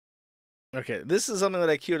Okay, this is something that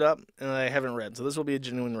I queued up and I haven't read, so this will be a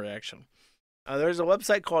genuine reaction. There's a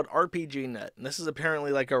website called RPGnet, and this is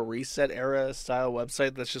apparently like a reset era style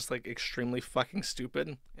website that's just like extremely fucking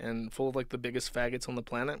stupid and full of like the biggest faggots on the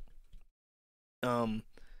planet. Um,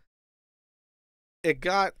 it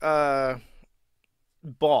got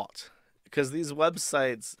bought because these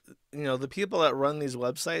websites, the people that run these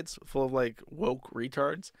websites full of like woke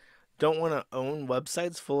retards don't want to own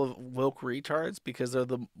websites full of woke retards because they're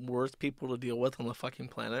the worst people to deal with on the fucking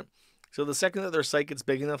planet. So the second that their site gets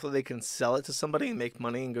big enough that they can sell it to somebody and make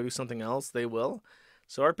money and go do something else, they will.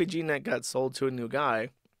 So RPGnet got sold to a new guy.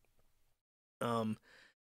 Um,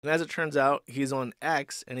 and as it turns out, he's on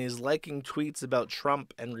X and he's liking tweets about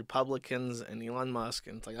Trump and Republicans and Elon Musk.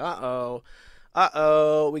 And it's like, we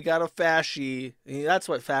got a fasci. That's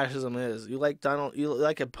what fascism is. You like you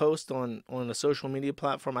like a post on a social media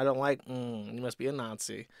platform I don't like. You must be a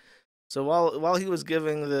Nazi. So while he was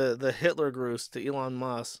giving the Hitler Gruß to Elon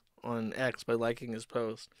Musk on X by liking his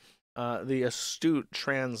post, the astute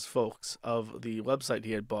trans folks of the website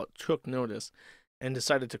he had bought took notice and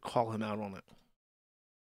decided to call him out on it.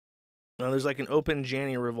 Now, there's like an open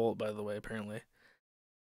Janny revolt, by the way, apparently.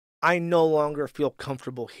 I no longer feel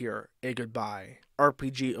comfortable here. A goodbye.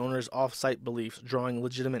 RPG owners' off-site beliefs drawing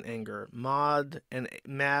legitimate anger. Mod and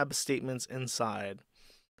Mab statements inside.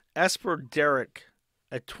 Esper Derek,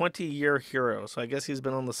 a 20-year hero. So I guess he's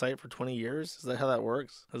been on the site for 20 years. Is that how that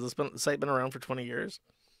works? Has the site been around for 20 years?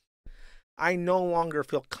 I no longer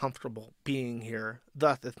feel comfortable being here.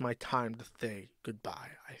 Thus, it's my time to say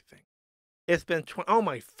goodbye, I think. It's been oh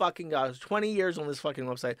my fucking god, it's 20 years on this fucking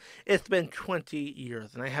website. It's been 20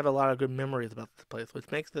 years, and I have a lot of good memories about this place,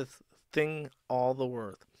 which makes this thing all the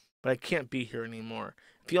worth. But I can't be here anymore.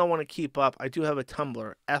 If y'all want to keep up, I do have a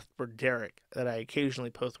Tumblr, Esper Derek, that I occasionally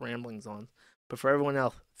post ramblings on. But for everyone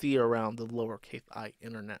else, see you around the lowercase I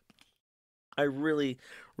internet. I really,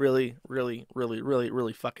 really, really, really, really,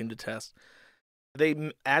 really fucking detest.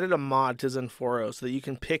 They added a mod to Zenforo so that you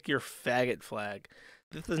can pick your faggot flag.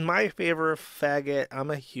 This is my favorite faggot.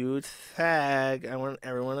 I'm a huge fag. I want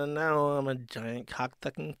everyone to know I'm a giant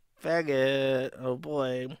cock-sucking faggot. Oh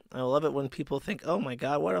boy. I love it when people think, oh my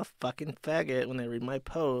god, what a fucking faggot when they read my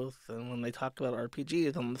posts and when they talk about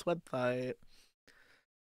RPGs on this website.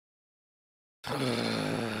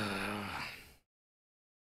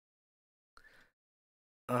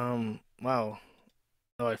 Wow.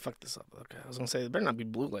 Oh, I fucked this up. Okay, I was gonna say, it better not be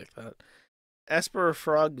blue like that. Esper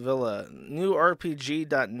Frog Villa, new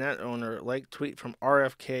RPGnet owner, like tweet from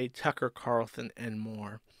RFK, Tucker Carlson, and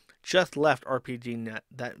more. Just left RPGnet,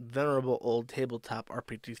 that venerable old tabletop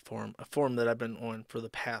RPG forum, a forum that I've been on for the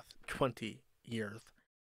past 20 years.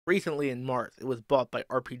 Recently in March, it was bought by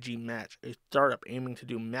RPG Match, a startup aiming to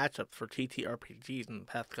do matchups for TTRPGs in the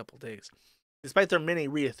past couple days. Despite their many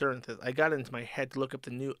reassurances, I got into my head to look up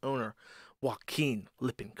the new owner, Joaquin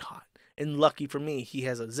Lippincott. And lucky for me, he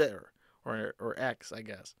has a zitter, or X, I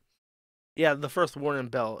guess. Yeah, the first warning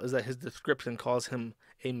bell is that his description calls him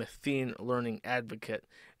a machine learning advocate,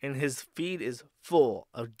 and his feed is full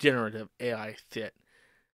of generative AI shit.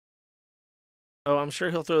 Oh, I'm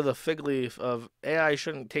sure he'll throw the fig leaf of AI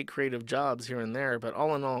shouldn't take creative jobs here and there, but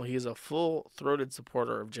all in all, he's a full-throated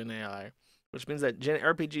supporter of Gen AI, which means that Gen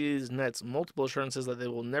RPGs nets multiple assurances that they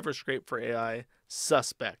will never scrape for AI,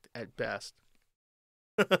 suspect at best.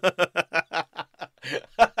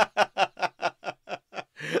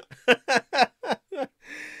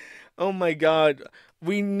 Oh my god.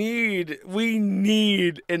 We need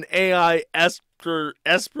an AI Esper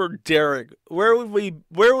Derek. Where would we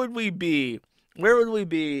be? Where would we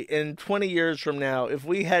be in 20 years from now if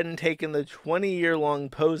we hadn't taken the 20-year-long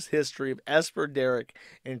post history of Esper Derek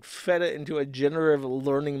and fed it into a generative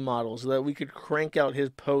learning model so that we could crank out his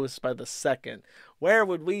posts by the second? Where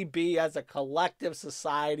would we be as a collective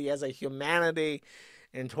society, as a humanity,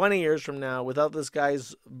 in 20 years from now without this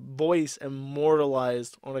guy's voice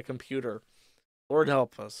immortalized on a computer? Lord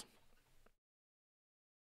help us.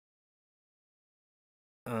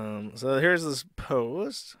 So here's this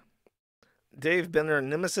post. Dave Benner,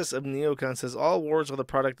 nemesis of neocons, says all wars are the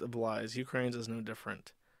product of lies. Ukraine's is no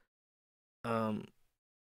different. Um,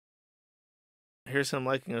 Here's him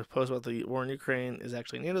liking a post about the war in Ukraine is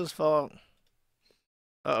actually NATO's fault.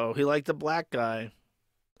 Uh-oh, he liked a black guy.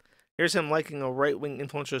 Here's him liking a right-wing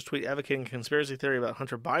influencer's tweet advocating a conspiracy theory about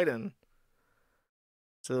Hunter Biden.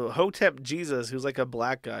 So Hotep Jesus, who's like a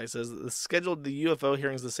black guy, says scheduled the UFO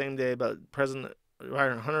hearings the same day about President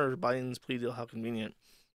Hunter Biden's plea deal. How convenient.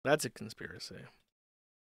 That's a conspiracy.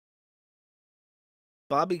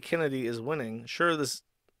 Bobby Kennedy is winning. Sure, this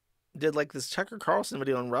did like this Tucker Carlson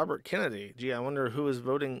video on Robert Kennedy. Gee, I wonder who is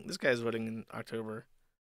voting. This guy's voting in October.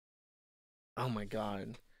 Oh my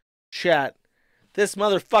god. Chat. This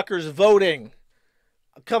motherfucker's voting.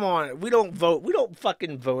 Come on. We don't vote. We don't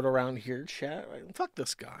fucking vote around here, chat. Fuck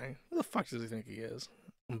this guy. Who the fuck does he think he is?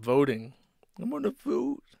 I'm voting. I'm gonna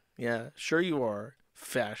vote. Yeah, sure you are,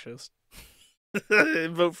 fascist.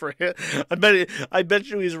 Vote for him. I bet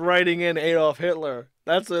you he's writing in Adolf Hitler.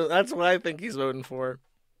 That's what I think he's voting for.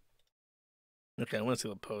 Okay, I want to see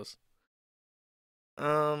the post.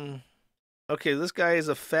 Um. Okay, this guy is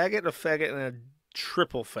a faggot, and a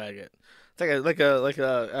triple faggot. It's I think like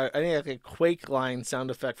a Quake line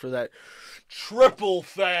sound effect for that. Triple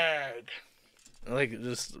fag. Like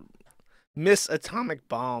just Miss Atomic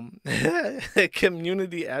Bomb,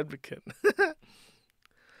 community advocate.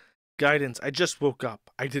 Guidance. I just woke up.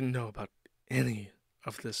 I didn't know about any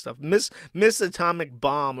of this stuff. Miss Atomic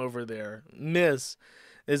Bomb over there. Miss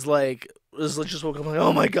is just woke up like,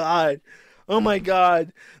 oh my god. Oh my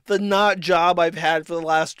god. The not job I've had for the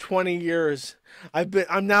last 20 years.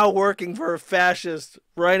 I'm now working for a fascist,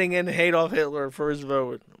 writing in Adolf Hitler for his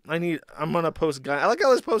vote. I'm gonna post guidance. I like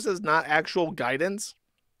how this post is not actual guidance.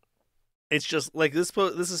 It's just like this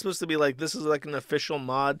is supposed to be like, this is like an official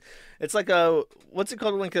mod. It's like a, what's it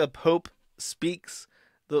called, like a pope speaks,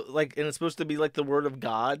 and it's supposed to be like the word of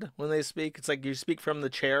God when they speak. It's like you speak from the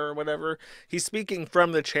chair or whatever. He's speaking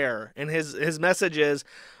from the chair, and his message is,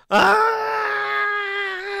 ah!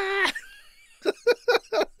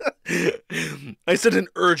 I sent an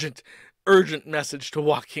urgent message to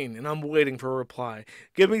Joaquin, and I'm waiting for a reply.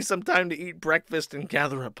 Give me some time to eat breakfast and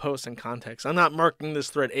gather up posts and context. I'm not marking this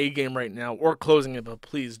thread A game right now or closing it, but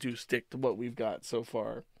please do stick to what we've got so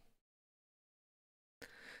far.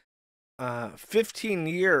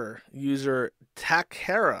 15-year user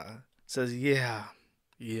Takara says, yeah,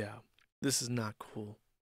 this is not cool.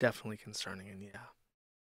 Definitely concerning, and yeah,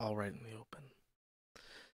 all right in the open.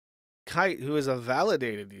 Kite, who is a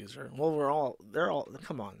validated user. Well, they're all,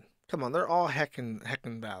 come on, they're all heckin'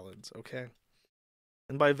 valids, okay?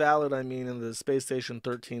 And by valid, I mean in the Space Station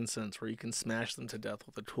 13 sense, where you can smash them to death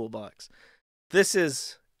with a toolbox. This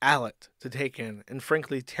is Allet to take in, and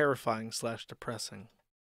frankly terrifying / depressing.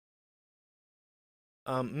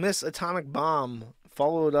 Miss Atomic Bomb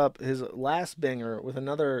followed up his last banger with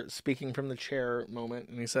another speaking from the chair moment,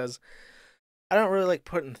 and he says, I don't really like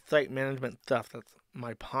putting site management stuff that's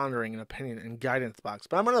my pondering and opinion and guidance box,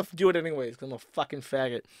 but I'm gonna do it anyways because I'm a fucking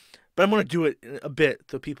faggot. But I'm gonna do it a bit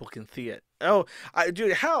so people can see it. Oh,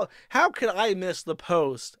 dude, how could I miss the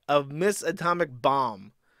post of Miss Atomic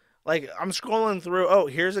Bomb? Like, I'm scrolling through. Oh,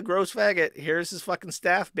 here's a gross faggot. Here's his fucking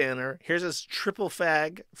staff banner. Here's his triple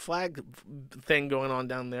flag thing going on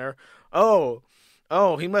down there. Oh,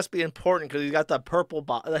 he must be important because he's got that purple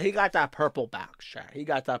box. He got that purple box. Sure, he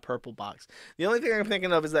got that purple box. The only thing I'm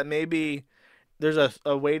thinking of is that maybe there's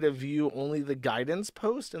a way to view only the guidance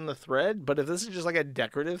post in the thread. But if this is just like a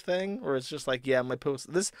decorative thing, or it's just like, yeah, my post,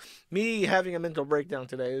 me having a mental breakdown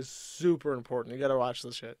today is super important. You gotta watch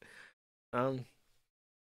this shit.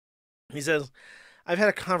 He says, I've had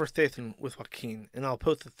a conversation with Joaquin, and I'll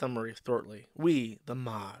post the summary shortly. We, the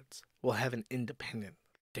mods, will have an independent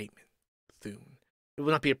statement soon. It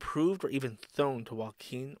will not be approved or even shown to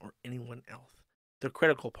Joaquin or anyone else. The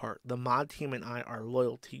critical part, the mod team and I are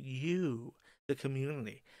loyal to you, the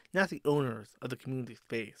community, not the owners of the community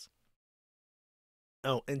space.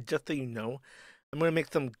 Oh, and just so you know, I'm going to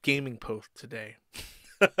make some gaming posts today.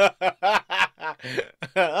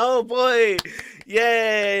 Oh boy!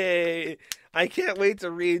 Yay! I can't wait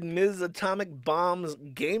to read Ms. Atomic Bomb's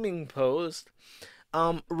gaming post.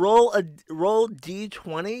 Roll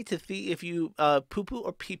D20 to see if you poo poo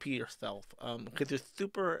or pee pee yourself. Because you're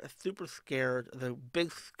super scared. The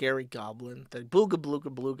big scary goblin, the booga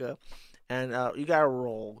blooga blooga, and you gotta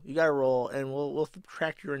roll. And we'll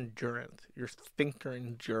subtract your endurance, your sphincter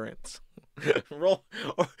endurance. Roll.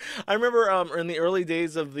 I remember in the early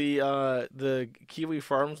days of the Kiwi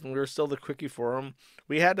Farms, when we were still the Quickie Forum,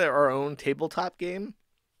 we had our own tabletop game,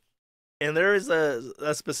 and there is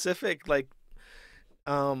a specific like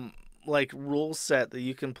rule set that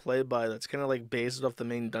you can play by that's kind of like based off the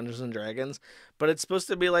main Dungeons and Dragons, but it's supposed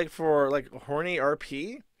to be like for like horny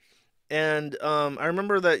RP. And I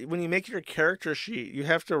remember that when you make your character sheet, you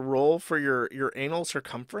have to roll for your anal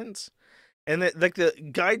circumference. And like the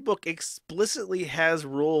guidebook explicitly has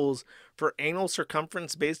rules for anal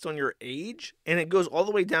circumference based on your age, and it goes all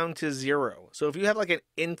the way down to 0. So if you have like an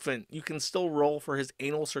infant, you can still roll for his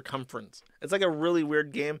anal circumference. It's like a really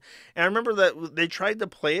weird game. And I remember that they tried to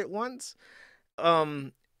play it once,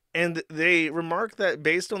 and they remarked that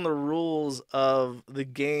based on the rules of the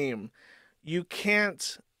game, you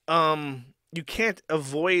can't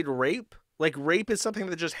avoid rape. Like rape is something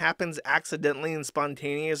that just happens accidentally and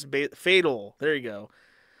spontaneous, fatal. There you go.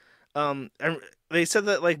 And they said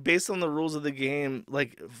that like based on the rules of the game,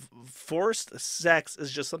 like forced sex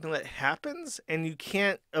is just something that happens and you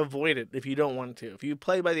can't avoid it if you don't want to. If you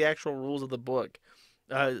play by the actual rules of the book,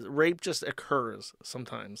 rape just occurs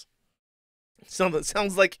sometimes.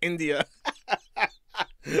 Sounds like India.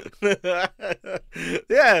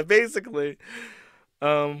 Yeah, basically.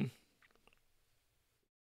 Um,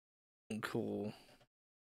 cool.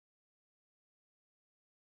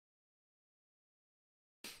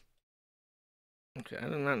 Okay, I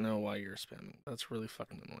do not know why you're spamming. That's really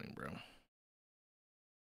fucking annoying, bro.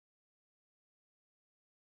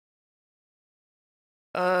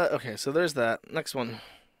 Okay, so there's that. Next one.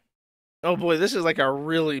 Oh boy, this is like a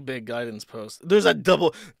really big guidance post. There's a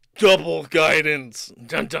double guidance.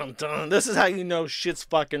 Dun dun dun. This is how you know shit's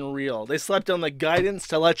fucking real. They slept on the guidance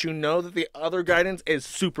to let you know that the other guidance is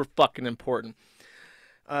super fucking important.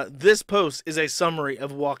 This post is a summary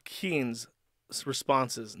of Joaquin's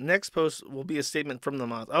responses. Next post will be a statement from the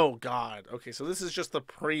mods. Oh god. Okay, so this is just the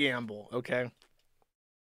preamble, okay?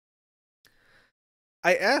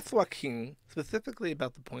 I asked Joaquin specifically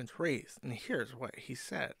about the points raised, and here's what he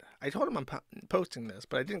said. I told him I'm posting this,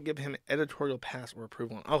 but I didn't give him editorial pass or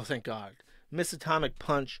approval. Oh, thank God. Miss Atomic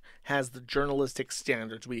Punch has the journalistic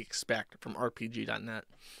standards we expect from RPGnet.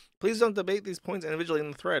 Please don't debate these points individually in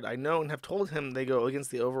the thread. I know and have told him they go against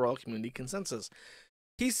the overall community consensus.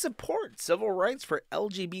 He supports civil rights for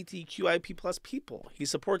LGBTQIP plus people. He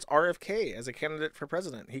supports RFK as a candidate for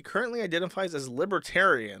president. He currently identifies as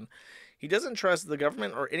libertarian. He doesn't trust the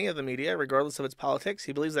government or any of the media, regardless of its politics.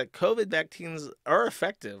 He believes that COVID vaccines are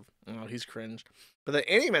effective. Oh, he's cringed. But that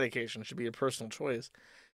any medication should be a personal choice.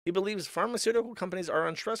 He believes pharmaceutical companies are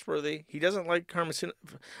untrustworthy. He doesn't like pharmaceutical...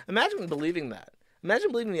 Imagine believing that.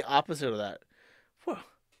 Imagine believing the opposite of that.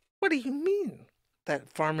 What do you mean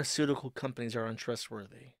that pharmaceutical companies are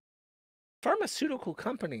untrustworthy? Pharmaceutical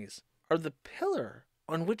companies are the pillar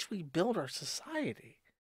on which we build our society.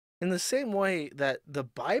 In the same way that the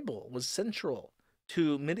Bible was central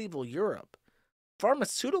to medieval Europe,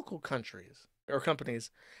 pharmaceutical countries or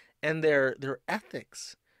companies and their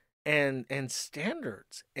ethics and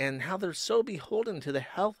standards and how they're so beholden to the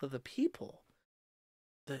health of the people,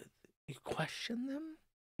 that you question them,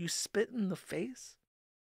 you spit in the face.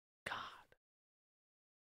 God.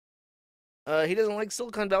 He doesn't like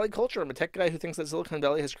Silicon Valley culture. I'm a tech guy who thinks that Silicon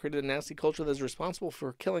Valley has created a nasty culture that is responsible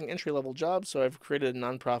for killing entry-level jobs, so I've created a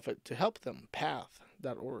nonprofit to help them,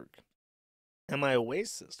 path.org. Am I a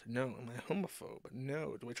racist? No. Am I a homophobe?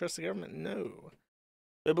 No. Do I trust the government? No.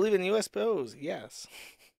 Do I believe in USPOs? Yes.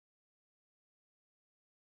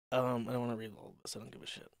 I don't want to read all this. I don't give a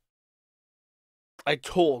shit. I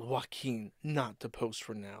told Joaquin not to post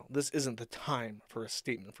for now. This isn't the time for a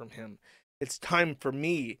statement from him. It's time for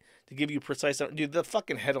me to give you precise... Dude, the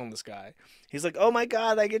fucking head on this guy. He's like, oh my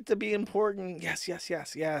god, I get to be important. Yes, yes,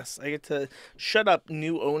 yes, yes. I get to... Shut up,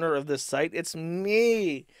 new owner of this site. It's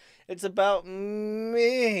me. It's about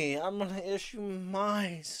me. I'm going to issue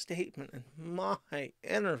my statement and my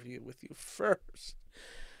interview with you first.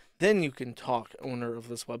 Then you can talk, owner of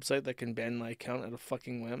this website that can ban my account at a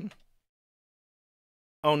fucking whim.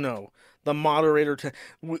 Oh no, the moderator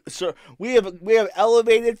so we have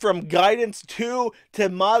elevated from guidance 2 to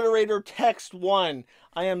moderator text 1.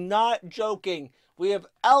 I am not joking. We have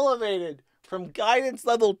elevated from guidance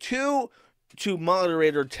level 2 to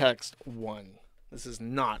moderator text 1. This is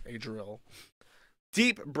not a drill.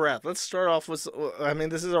 Deep breath. Let's start off with, I mean,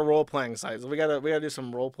 this is a role-playing site, so we gotta do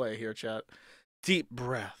some role play here, chat. Deep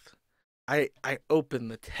breath. I open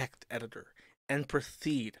the text editor and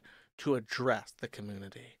proceed to address the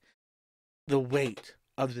community. The weight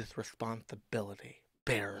of this responsibility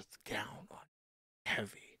bears down on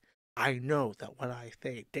heavy. I know that what I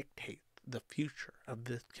say dictates the future of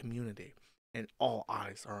this community, and all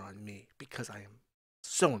eyes are on me because I am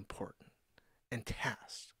so important and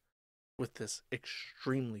tasked with this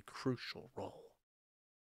extremely crucial role.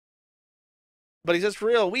 But he says, for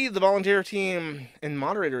real, we, the volunteer team and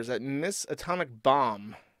moderators at Miss Atomic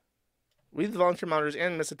Bomb, we, the volunteer moderators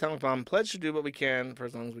and Miss Atomic Bomb, pledge to do what we can for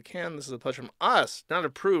as long as we can. This is a pledge from us, not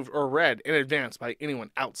approved or read in advance by anyone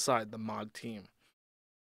outside the mod team.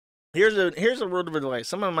 Here's a word of advice.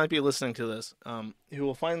 Someone might be listening to this who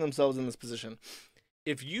will find themselves in this position.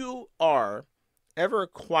 If you are ever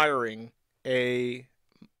acquiring a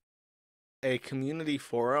community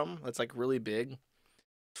forum that's like really big,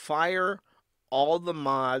 fire all the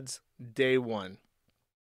mods day one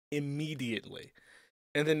immediately.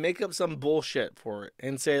 And then make up some bullshit for it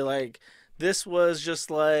and say like, this was just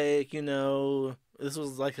like, this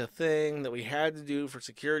was like a thing that we had to do for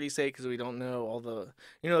security's sake because we don't know all the,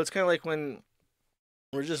 it's kind of like when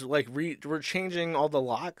we're just like we're changing all the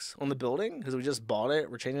locks on the building because we just bought it.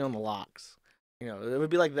 We're changing on the locks. It would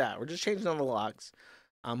be like that. We're just changing on the locks.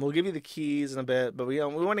 We'll give you the keys in a bit, but we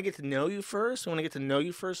want to get to know you first. We want to get to know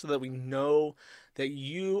you first so that we know that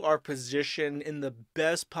you are positioned in the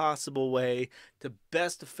best possible way to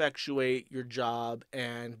best effectuate your job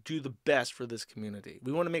and do the best for this community.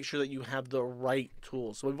 We want to make sure that you have the right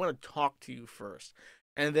tools. So we want to talk to you first.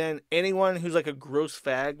 And then anyone who's like a gross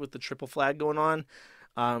fag with the triple flag going on,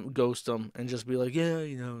 ghost them and just be like, yeah,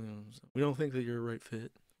 we don't think that you're a right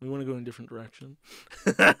fit. We want to go in a different direction.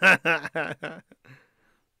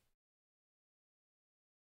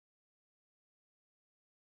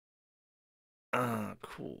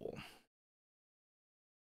 Cool.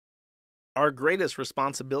 Our greatest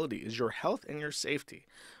responsibility is your health and your safety.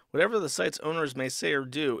 Whatever the site's owners may say or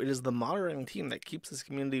do, it is the moderating team that keeps this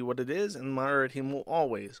community what it is, and the moderating team will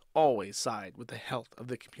always, always side with the health of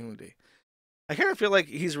the community. I kind of feel like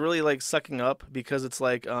he's really like sucking up because it's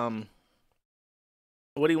like,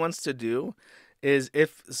 what he wants to do is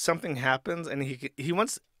if something happens and he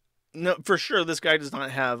wants, no, for sure, this guy does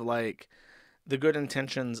not have like the good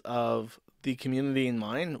intentions of the community in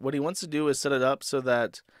mind. What he wants to do is set it up so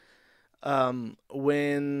that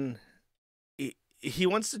when he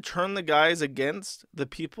wants to turn the guys against the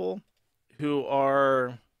people who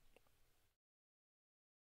are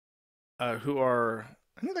I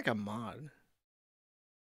need like a mod.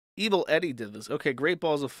 Evil Eddie did this. Okay, Great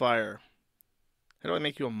Balls of Fire. How do I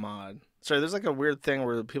make you a mod? Sorry, there's like a weird thing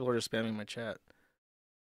where people are just spamming my chat.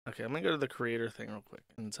 Okay, I'm gonna go to the creator thing real quick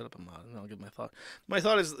and set up a mod, and I'll give my thought. My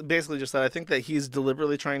thought is basically just that I think that he's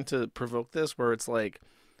deliberately trying to provoke this, where it's like,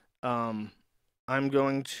 I'm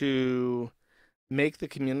going to make the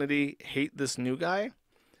community hate this new guy,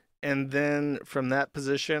 and then from that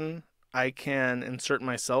position, I can insert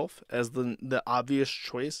myself as the obvious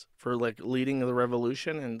choice for like leading the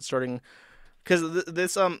revolution and starting. Because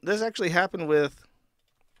this actually happened with,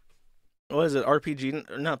 what is it,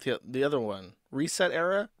 RPG, not the other one, Reset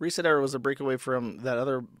Era. Reset Era was a breakaway from that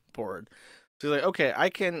other board. So he's like, okay, I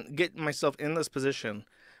can get myself in this position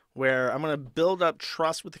where I'm going to build up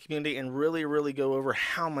trust with the community and really, really go over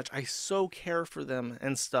how much I so care for them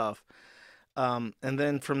and stuff. And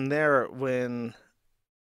then from there, from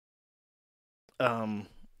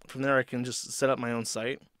there I can just set up my own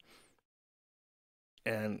site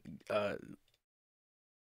and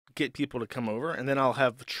get people to come over, and then I'll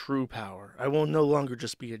have true power. I will no longer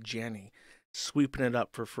just be a Jenny sweeping it up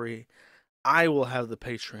for free. I will have the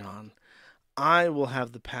Patreon. I will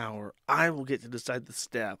have the power. I will get to decide the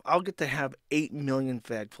staff. I'll get to have 8 million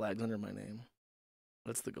fag flags under my name.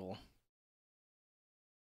 That's the goal.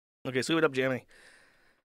 Okay, sweep it up, Jamie.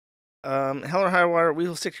 Hell or High Water, we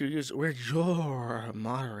will stick to your use. We're your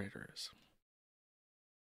moderators.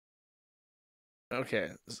 Okay.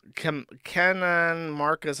 Canon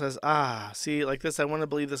Marcus says, see, like this, I want to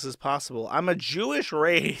believe this is possible. I'm a Jewish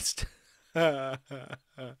raised. I'm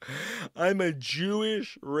a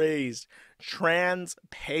Jewish raised trans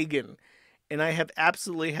pagan. And I have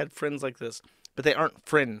absolutely had friends like this, but they aren't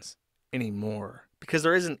friends anymore because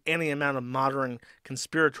there isn't any amount of modern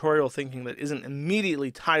conspiratorial thinking that isn't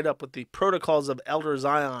immediately tied up with the protocols of Elder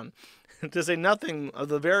Zion, to say nothing of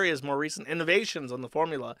the various more recent innovations on the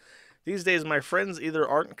formula. These days, my friends either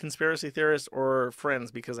aren't conspiracy theorists or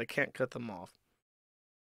friends because I can't cut them off.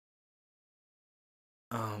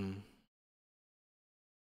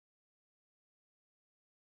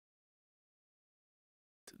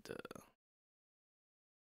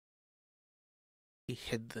 He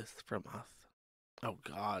hid this from us. Oh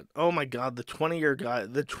God. Oh my God. The 20-year guy,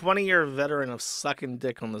 the 20-year veteran of sucking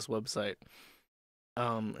dick on this website,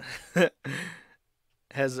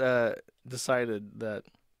 has decided that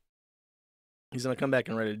he's gonna come back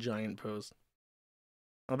and write a giant post.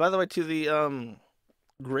 Oh, by the way, to the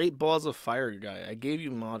Great Balls of Fire guy, I gave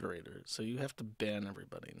you moderators, so you have to ban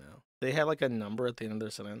everybody now. They have like a number at the end of their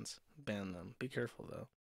sentence. Ban them. Be careful though.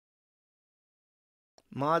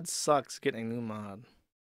 Mod sucks. Get a new mod.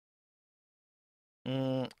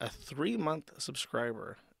 A 3-month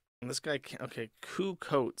subscriber. And this guy can't. Okay, Koo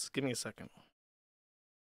Coates. Give me a second.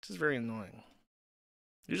 This is very annoying.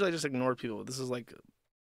 Usually I just ignore people. This is like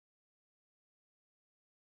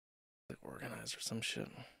organized or some shit.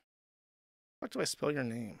 How do I spell your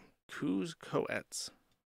name? Koo's Coates.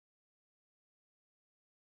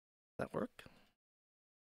 Does that work?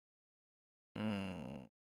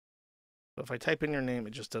 But if I type in your name,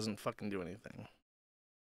 it just doesn't fucking do anything.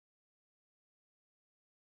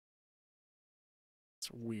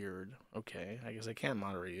 That's weird. Okay, I guess I can't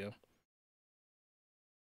moderate you.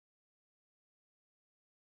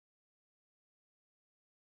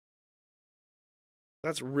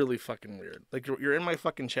 That's really fucking weird. Like, you're in my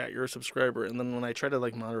fucking chat, you're a subscriber, and then when I try to,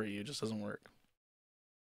 like, moderate you, it just doesn't work.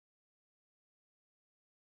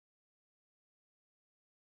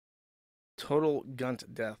 Total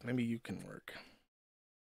gunt death. Maybe you can work.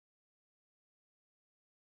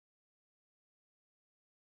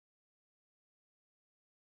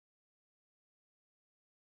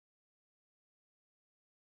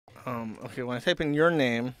 Okay, when I type in your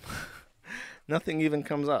name, nothing even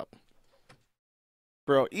comes up.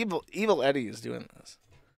 Bro, Evil Eddie is doing this.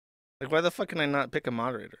 Like, why the fuck can I not pick a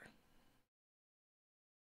moderator?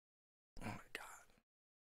 Oh my god.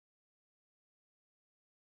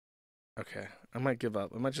 Okay, I might give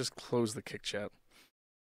up. I might just close the kick chat.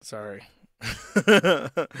 Sorry.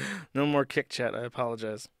 No more kick chat. I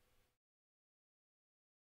apologize.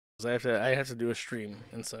 I have to do a stream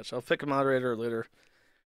and such. I'll pick a moderator later.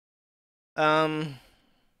 Okay,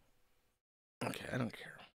 I don't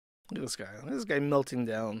care. Look at this guy. Look at this guy melting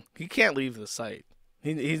down. He can't leave the site.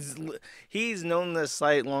 He's known this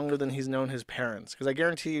site longer than he's known his parents. Because I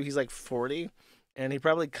guarantee you, he's like 40, and he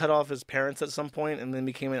probably cut off his parents at some point, and then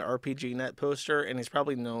became an RPGnet poster. And he's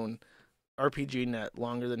probably known RPGnet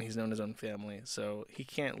longer than he's known his own family. So he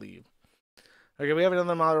can't leave. Okay, we have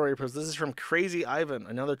another moderator post. This is from Crazy Ivan,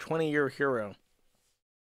 another 20-year hero.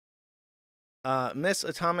 Miss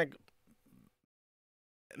Atomic.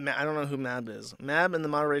 I don't know who Mab is. Mab and the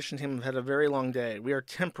moderation team have had a very long day. We are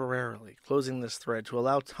temporarily closing this thread to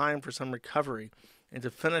allow time for some recovery and to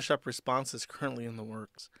finish up responses currently in the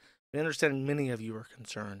works. We understand many of you are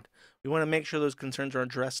concerned. We want to make sure those concerns are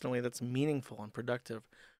addressed in a way that's meaningful and productive,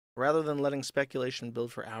 rather than letting speculation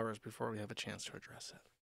build for hours before we have a chance to address it.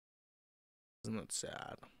 Isn't that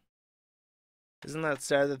sad? Isn't that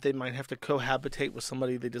sad that they might have to cohabitate with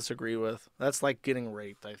somebody they disagree with? That's like getting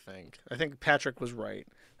raped, I think. I think Patrick was right.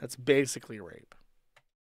 That's basically rape.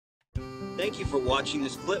 Thank you for watching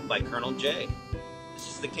this clip by Colonel J. This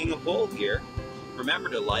is the King of Bold here. Remember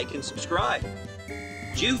to like and subscribe.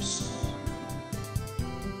 Juice!